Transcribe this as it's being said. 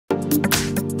Hi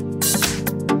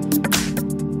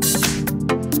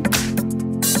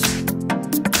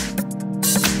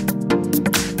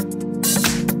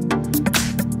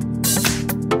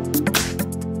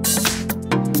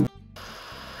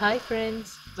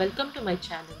friends, welcome to my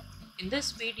channel. In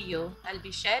this video, I'll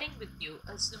be sharing with you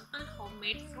a simple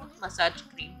homemade fruit massage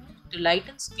cream to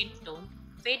lighten skin tone,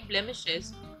 fade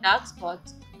blemishes, dark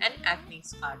spots and acne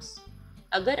scars.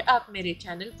 अगर आप मेरे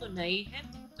channel को नए हैं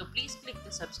तो please click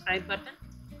the subscribe button,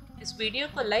 इस video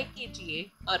को like कीजिए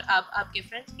और आप आपके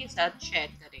फ्रेंड्स के साथ शेयर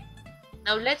करें.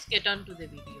 Now let's get on to the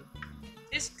video.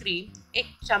 This cream एक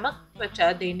चमक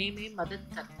त्वचा देने में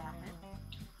मदद करता है.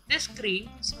 This cream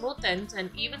smoothens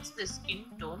and evens the skin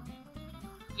tone,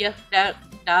 यह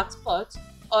dark spots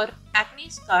और acne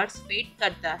scars fade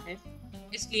करता है,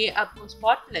 इसलिए आपको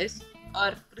spotless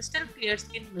और crystal clear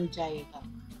skin मिल जाएगा.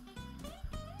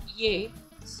 ये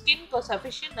skin को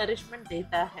sufficient nourishment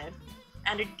देता है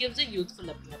and it gives a youthful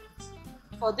appearance.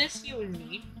 For this you will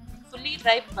need fully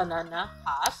ripe banana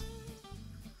half.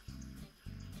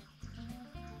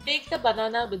 Take the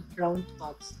banana with brown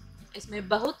spots. इसमें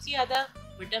बहुत ज़्यादा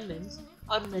विटामिन्स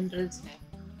और मिनरल्स हैं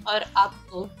और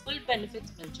आपको फुल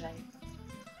बेनिफिट्स मिल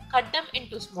जाएंगे. Cut them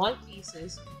into small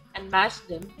pieces and mash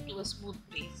them to a smooth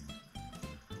paste.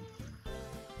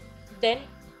 Then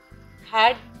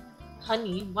add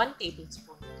honey 1 tablespoon.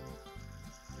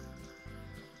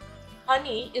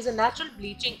 Honey is a natural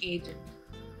bleaching agent.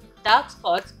 Dark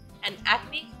spots and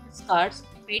acne scars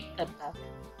fade करता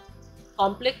है,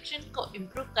 complexion को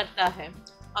improve करता है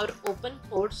और open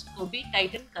pores को भी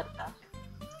Titan करता है.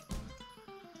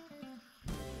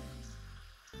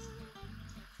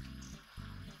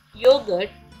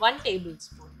 Yogurt 1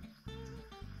 tablespoon.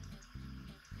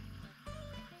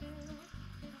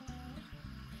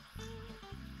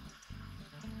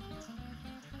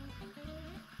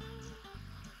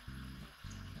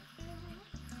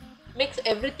 Mix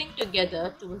everything together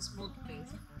to a smooth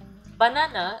paste.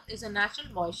 Banana is a natural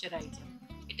moisturizer.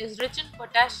 It is rich in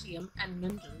potassium and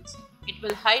minerals. It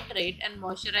will hydrate and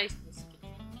moisturize the skin.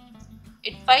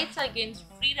 It fights against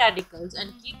free radicals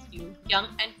and keeps you young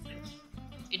and fresh.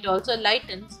 It also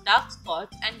lightens dark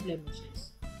spots and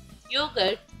blemishes.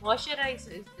 Yogurt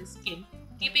moisturizes the skin,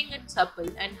 keeping it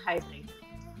supple and hydrated.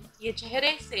 ये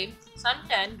चेहरे से sun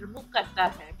tan remove करता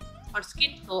है और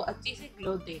skin को अच्छी से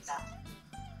glow देता है.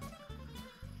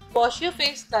 Wash your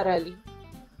face thoroughly.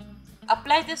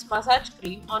 Apply this massage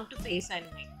cream onto face and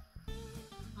neck.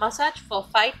 Massage for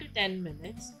 5 to 10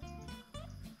 minutes.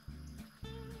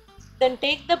 Then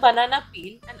take the banana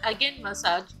peel and again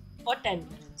massage for 10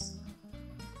 minutes.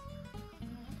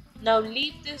 Now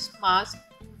leave this mask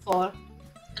for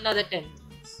another 10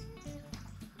 minutes.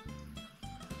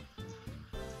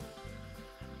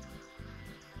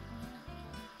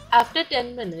 After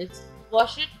 10 minutes,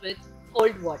 wash it with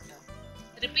cold water.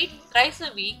 Repeat thrice a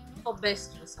week for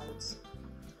best results.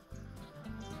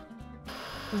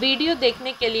 Video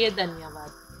देखने के लिए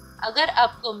धन्यवाद. अगर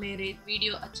आपको मेरे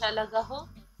video अच्छा लगा हो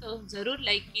तो ज़रूर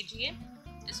लाइक कीजिए.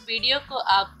 इस वीडियो को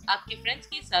आप आपके फ्रेंड्स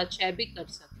के साथ शेयर भी कर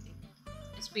सकते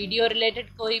हैं. इस वीडियो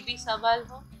रिलेटेड कोई भी सवाल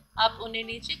हो आप उन्हें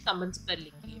नीचे कमेंट्स पर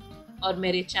लिखिए और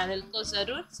मेरे चैनल को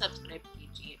ज़रूर सब्सक्राइब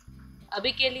कीजिए.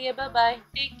 अभी के लिए बाय बाय,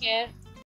 टेक केयर.